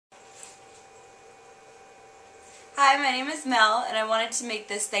Hi, my name is Mel, and I wanted to make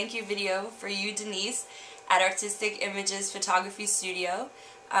this thank you video for you, Denise, at Artistic Images Photography Studio.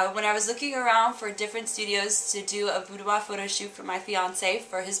 When I was looking around for different studios to do a boudoir photo shoot for my fiance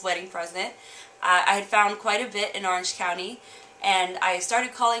for his wedding present, I had found quite a bit in Orange County, and I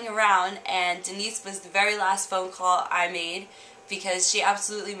started calling around, and Denise was the very last phone call I made because she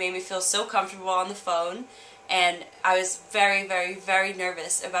absolutely made me feel so comfortable on the phone, and I was very, very, very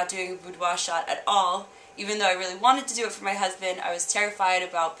nervous about doing a boudoir shot at all. Even though I really wanted to do it for my husband, I was terrified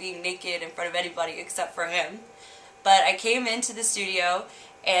about being naked in front of anybody except for him. But I came into the studio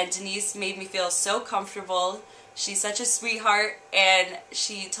and Denise made me feel so comfortable. She's such a sweetheart, and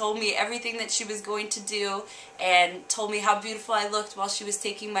she told me everything that she was going to do and told me how beautiful I looked while she was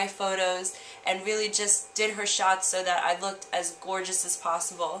taking my photos, and really just did her shots so that I looked as gorgeous as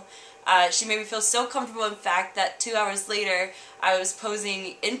possible. She made me feel so comfortable, in fact, that 2 hours later I was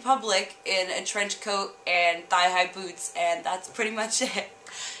posing in public in a trench coat and thigh-high boots, and that's pretty much it.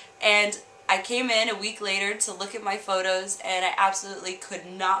 And I came in a week later to look at my photos, and I absolutely could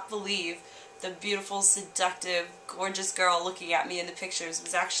not believe the beautiful, seductive, gorgeous girl looking at me in the pictures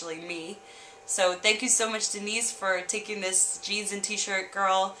was actually me. So thank you so much, Denise, for taking this jeans and t-shirt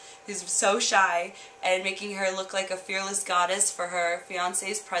girl who's so shy and making her look like a fearless goddess for her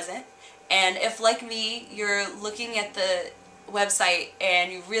fiance's present. And if, like me, you're looking at the website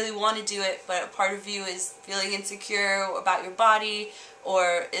and you really want to do it, but a part of you is feeling insecure about your body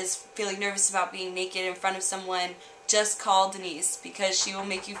or is feeling nervous about being naked in front of someone, just call Denise, because she will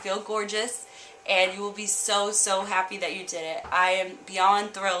make you feel gorgeous and you will be so, so happy that you did it. I am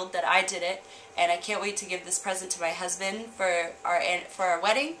beyond thrilled that I did it, and I can't wait to give this present to my husband for our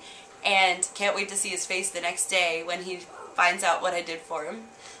wedding, and can't wait to see his face the next day when he finds out what I did for him.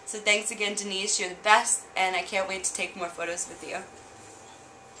 So thanks again, Denise. You're the best, and I can't wait to take more photos with you.